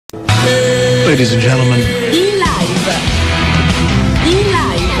ladies and gentlemen. In live.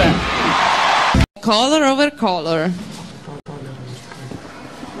 Color over color.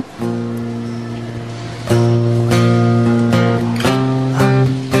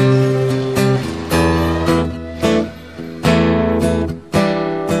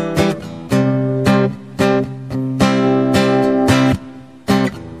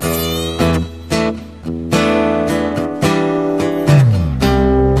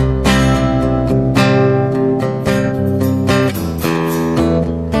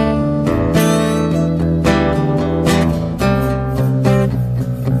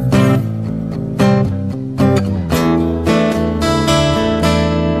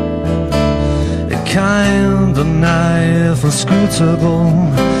 Kind of knife inscrutable,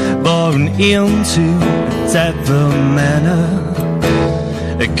 born into a dapper manner.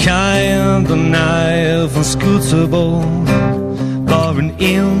 A kind of knife inscrutable, born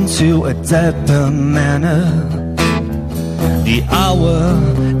into a dapper manner. The hour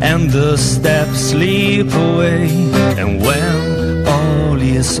and the steps slip away, and when all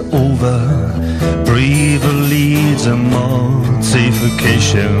is over, privilege and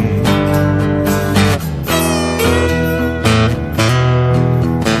mortification.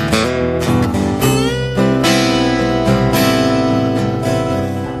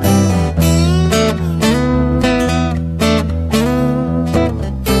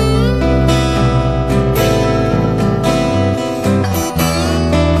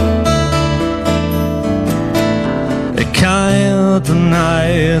 The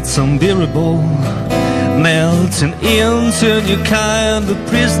night's unbearable, melting into a new kind of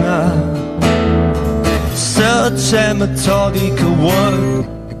prisoner. Such a methodical work,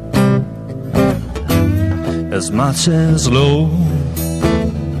 as much as low.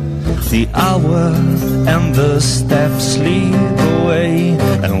 The hour and the steps slip away,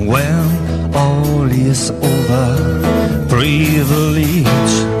 and when all is over,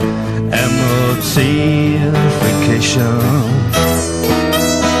 privilege and mortification.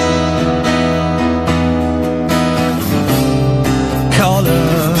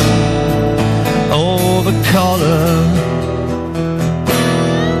 Color over color,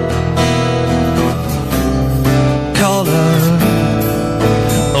 color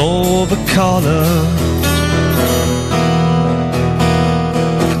over color,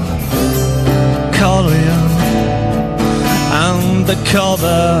 color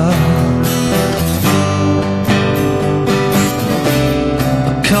undercover,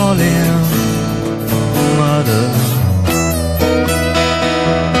 calling mother.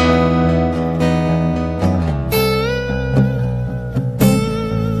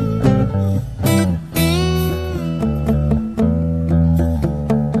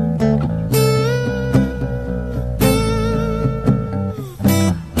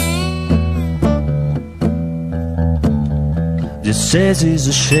 This says it's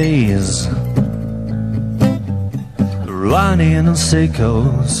a chaise running on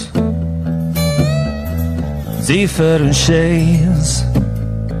circles, different shades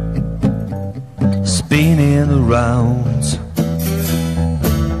spinning around.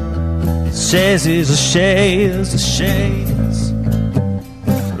 It says it's a chaise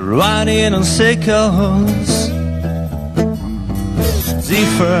running on circles,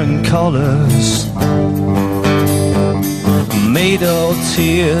 different colors made of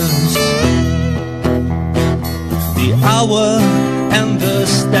tears. The hour and the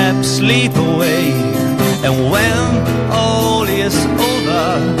steps slip away, and when all is over,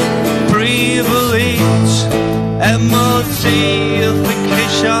 privilege and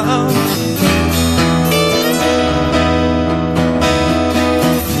mortification.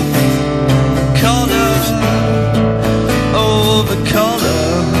 Color over color,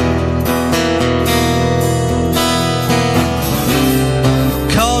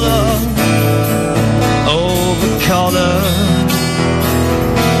 color,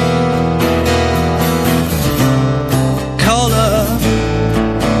 color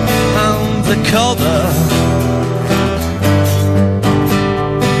and the color,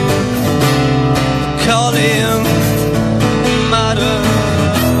 calling matter.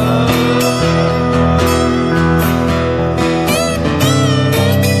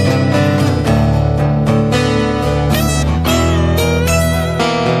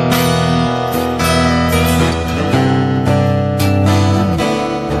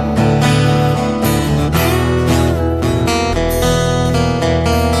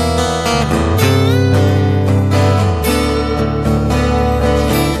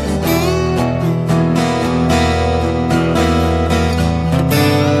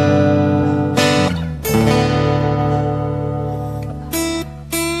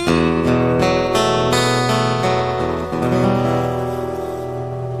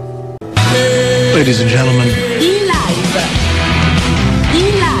 Ladies and gentlemen,